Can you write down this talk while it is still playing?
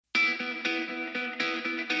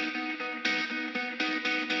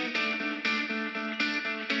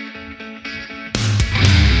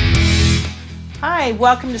Hi,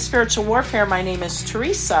 welcome to Spiritual Warfare. My name is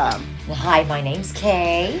Teresa. Hi, my name's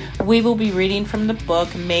Kay. We will be reading from the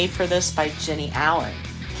book Made for This by Jenny Allen.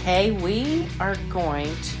 Kay, we are going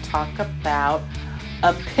to talk about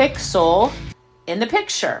a pixel in the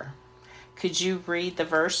picture. Could you read the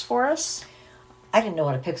verse for us? I didn't know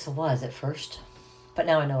what a pixel was at first, but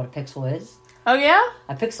now I know what a pixel is. Oh, yeah?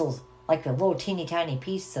 A pixel's like a little teeny tiny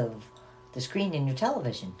piece of the screen in your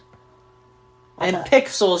television. And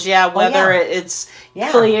pixels, whether it's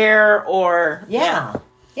clear or... Yeah.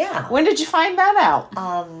 When did you find that out?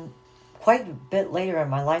 Quite a bit later in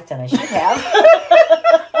my life than I should have.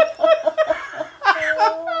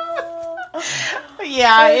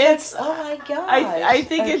 It's... Oh my gosh. I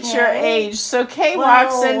think it's your age. So Kay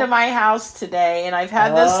walks into my house today, and I've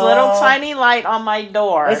had this little tiny light on my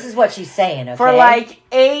door. This is what she's saying, okay? For like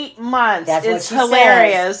 8 months. That's it's what she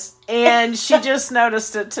hilarious. says. And she just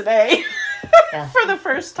noticed it today. Yeah. For the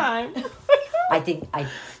first time. I think I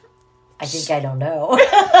don't know.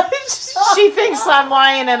 She thinks I'm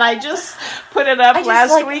lying, and I just put it up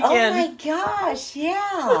last weekend. Oh my gosh,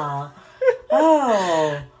 yeah.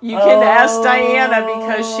 Oh. You can ask Diana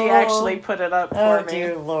because she actually put it up for me. Oh,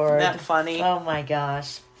 dear Lord. Isn't that funny? Oh my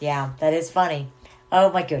gosh. Yeah, that is funny.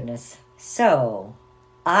 Oh my goodness. So,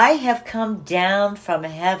 I have come down from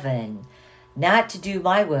heaven not to do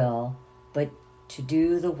my will, but to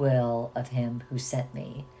do the will of him who sent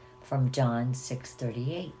me. From John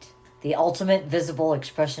 6:38. The ultimate visible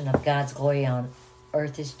expression of God's glory on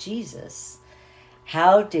earth is Jesus.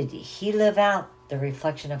 How did he live out the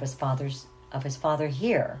reflection of his Father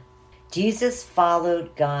here? Jesus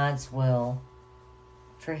followed God's will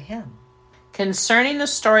for him. Concerning the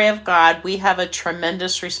story of God, we have a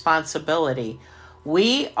tremendous responsibility.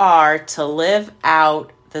 We are to live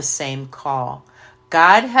out the same call.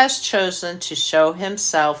 God has chosen to show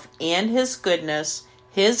himself and his goodness,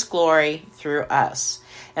 his glory through us.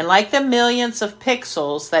 And like the millions of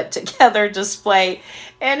pixels that together display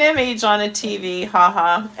an image on a TV,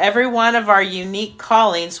 every one of our unique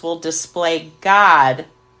callings will display God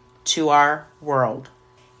to our world.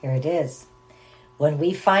 Here it is. When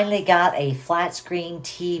we finally got a flat screen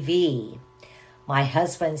TV, my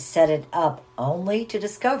husband set it up only to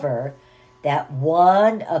discover that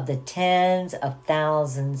one of the tens of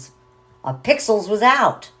thousands of pixels was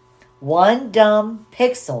out. One dumb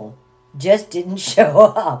pixel just didn't show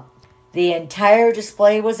up. The entire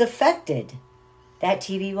display was affected. That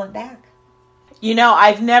TV went back. You know,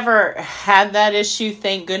 I've never had that issue,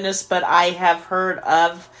 thank goodness, but I have heard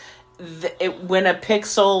of when a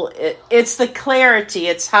pixel, it's the clarity,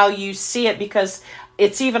 it's how you see it, because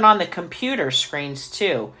it's even on the computer screens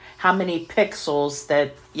too. How many pixels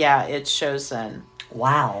that, it shows in.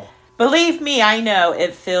 Wow. Believe me, I know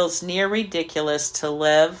it feels near ridiculous to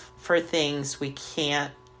live for things we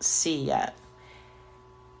can't see yet.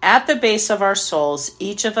 At the base of our souls,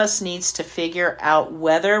 each of us needs to figure out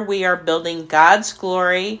whether we are building God's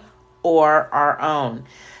glory or our own.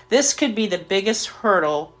 This could be the biggest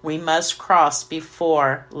hurdle we must cross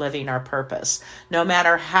before living our purpose. No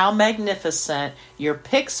matter how magnificent your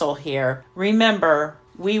pixel here, remember,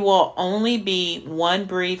 we will only be one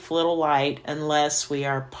brief little light unless we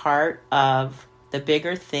are part of the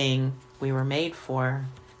bigger thing we were made for.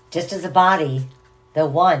 Just as a body, though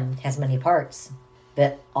one has many parts,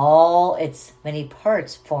 but all its many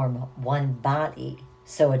parts form one body,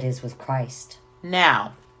 so it is with Christ.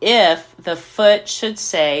 Now, if the foot should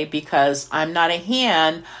say, because I'm not a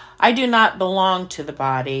hand, I do not belong to the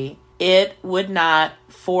body, it would not,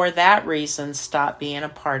 for that reason, stop being a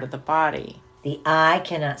part of the body. The eye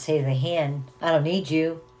cannot say to the hand, I don't need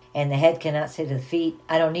you. And the head cannot say to the feet,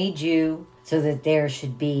 I don't need you. So that there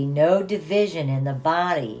should be no division in the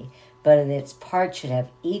body, but its parts should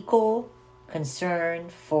have equal concern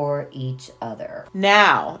for each other.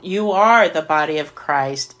 Now, you are the body of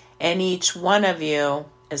Christ, and each one of you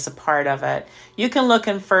is a part of it. You can look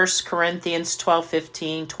in 1 Corinthians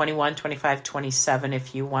 12:15, 21, 25, 27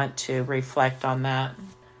 if you want to reflect on that.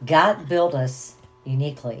 God built us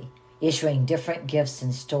uniquely, issuing different gifts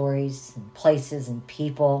and stories and places and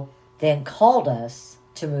people, then called us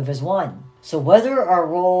to move as one. So whether our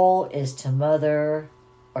role is to mother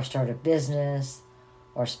or start a business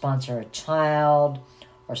or sponsor a child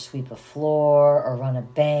or sweep a floor or run a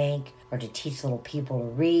bank or to teach little people to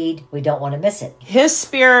read, we don't want to miss it. His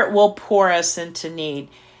Spirit will pour us into need.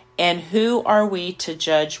 And who are we to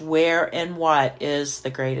judge where and what is the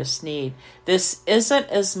greatest need? This isn't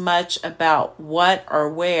as much about what or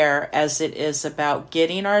where as it is about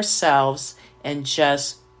getting ourselves and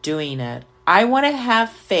just doing it. I want to have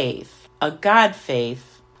faith, a God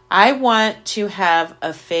faith. I want to have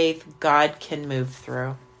a faith God can move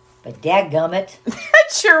through. But dadgummit,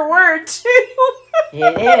 That's your word, too.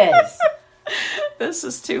 it is. This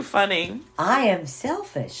is too funny. I am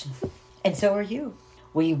selfish. And so are you.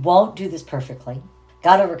 We won't do this perfectly.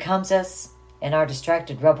 God overcomes us and our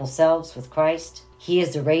distracted rebel selves with Christ. He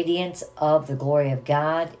is the radiance of the glory of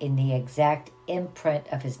God in the exact imprint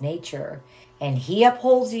of his nature. And he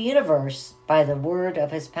upholds the universe by the word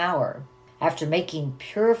of his power. After making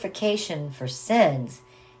purification for sins,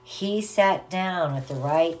 he sat down at the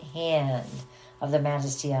right hand of the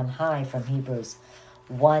Majesty on high, from Hebrews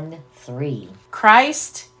 1:3.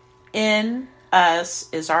 Christ in us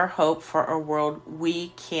is our hope for a world we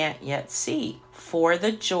can't yet see. For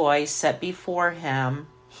the joy set before him,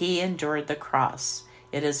 he endured the cross.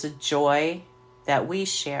 It is a joy that we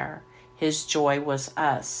share. His joy was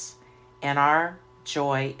us, and our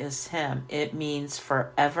joy is him. It means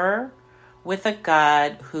forever with a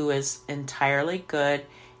God who is entirely good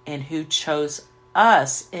and who chose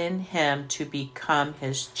us in him to become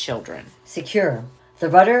his children. Secure, the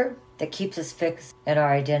rudder that keeps us fixed in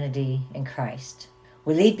our identity in Christ.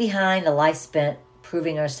 We leave behind a life spent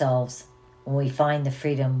proving ourselves when we find the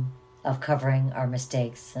freedom of covering our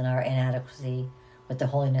mistakes and our inadequacy with the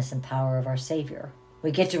holiness and power of our Savior. We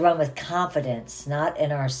get to run with confidence, not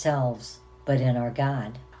in ourselves, but in our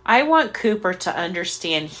God. I want Cooper to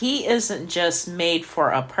understand he isn't just made for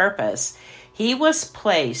a purpose. He was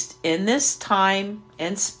placed in this time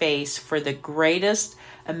and space for the greatest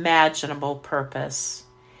imaginable purpose.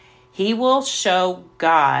 He will show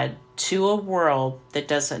God to a world that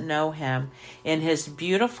doesn't know him. In his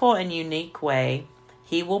beautiful and unique way,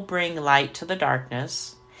 he will bring light to the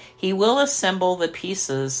darkness. He will assemble the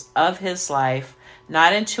pieces of his life,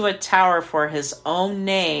 not into a tower for his own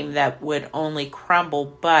name that would only crumble,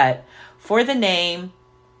 but for the name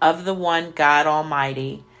of the one God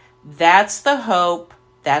Almighty. That's the hope.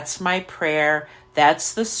 That's my prayer.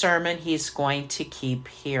 That's the sermon he's going to keep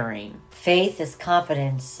hearing. Faith is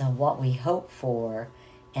confidence in what we hope for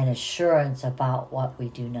and assurance about what we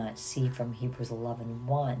do not see, from Hebrews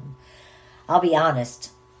 11:1. I'll be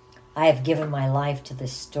honest, I have given my life to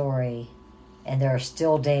this story, and there are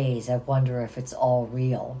still days I wonder if it's all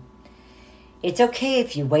real. It's okay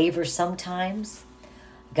if you waver sometimes.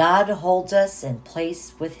 God holds us in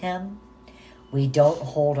place with him. We don't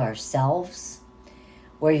hold ourselves.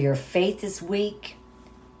 Where your faith is weak,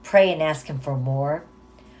 pray and ask him for more.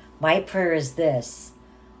 My prayer is this: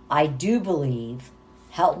 I do believe.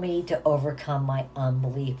 Help me to overcome my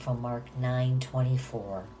unbelief, from Mark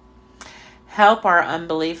 9:24. Help our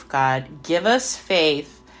unbelief, God. Give us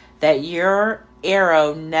faith that your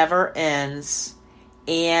arrow never ends,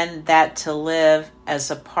 and that to live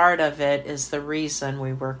as a part of it is the reason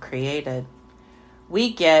we were created.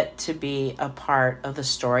 We get to be a part of the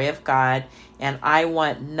story of God, and I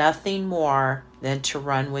want nothing more than to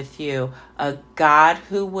run with you, a God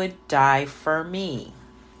who would die for me.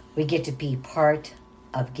 We get to be part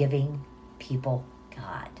of giving people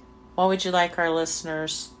God. What would you like our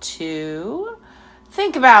listeners to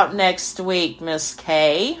think about next week, Miss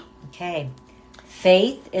Kay? Okay.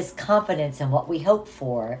 Faith is confidence in what we hope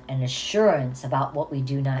for and assurance about what we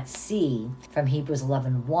do not see, from Hebrews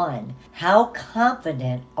 11:1. How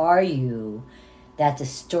confident are you that the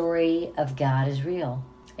story of God is real?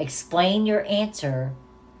 Explain your answer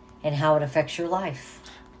and how it affects your life.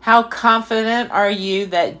 How confident are you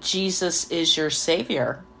that Jesus is your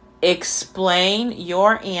Savior? Explain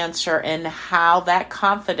your answer and how that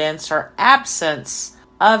confidence or absence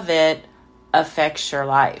of it affects your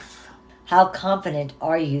life. How confident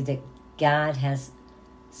are you that God has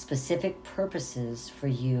specific purposes for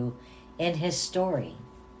you in his story?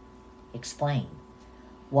 Explain.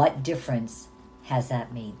 What difference has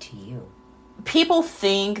that made to you? People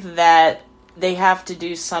think that they have to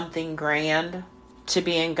do something grand to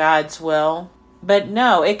be in God's will. But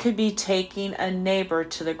no, it could be taking a neighbor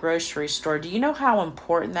to the grocery store. Do you know how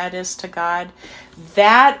important that is to God?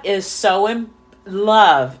 That is so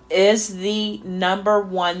love is the number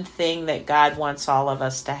one thing that God wants all of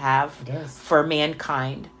us to have for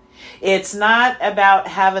mankind. It's not about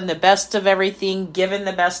having the best of everything, giving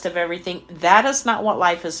the best of everything. That is not what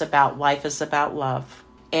life is about. Life is about love.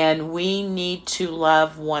 And we need to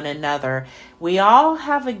love one another. We all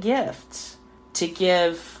have a gift to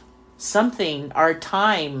give something, our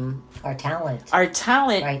time, our talent,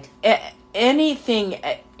 right? Anything.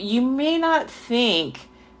 You may not think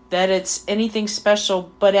that it's anything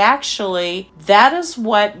special, but actually that is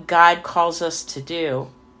what God calls us to do.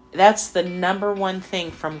 That's the number one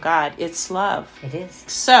thing from God. It's love. It is.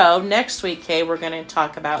 So next week, Kay, we're going to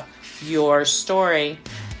talk about your story.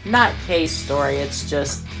 Not Kay's story. It's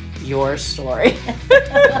just your story.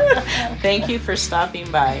 Thank you for stopping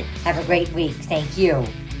by. Have a great week. Thank you.